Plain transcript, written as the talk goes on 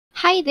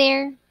Hi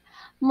there.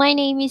 My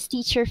name is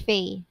Teacher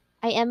Faye.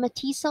 I am a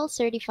TESOL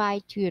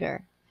certified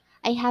tutor.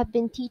 I have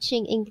been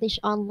teaching English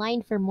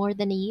online for more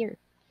than a year.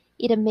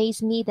 It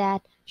amazed me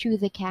that through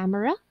the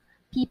camera,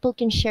 people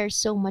can share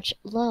so much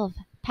love,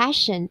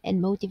 passion,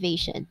 and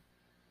motivation.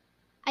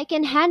 I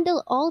can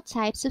handle all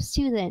types of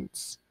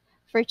students.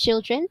 For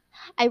children,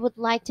 I would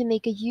like to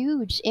make a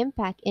huge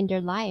impact in their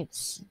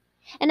lives.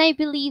 And I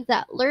believe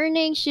that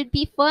learning should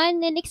be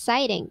fun and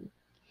exciting.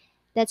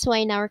 That's why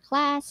in our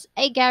class,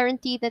 I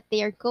guarantee that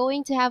they are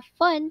going to have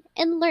fun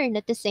and learn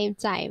at the same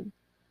time.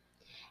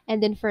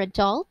 And then for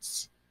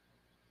adults,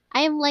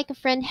 I am like a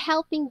friend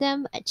helping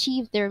them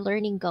achieve their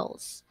learning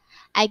goals.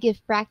 I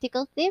give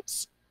practical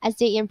tips as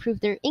they improve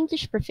their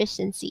English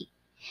proficiency.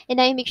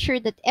 And I make sure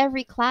that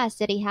every class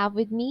that I have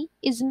with me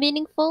is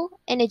meaningful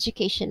and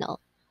educational.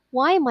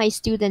 Why my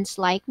students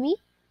like me?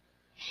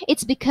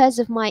 It's because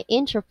of my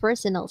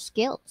interpersonal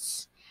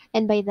skills.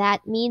 And by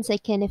that means I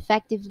can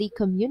effectively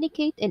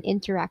communicate and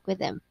interact with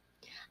them.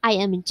 I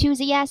am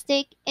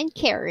enthusiastic and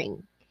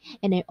caring,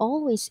 and I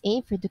always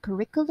aim for the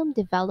curriculum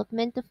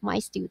development of my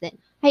student.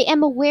 I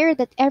am aware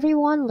that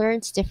everyone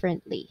learns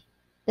differently.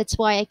 That's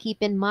why I keep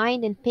in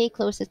mind and pay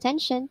close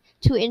attention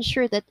to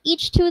ensure that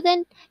each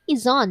student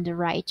is on the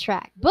right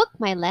track. Book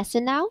my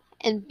lesson now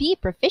and be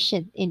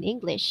proficient in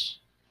English.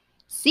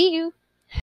 See you!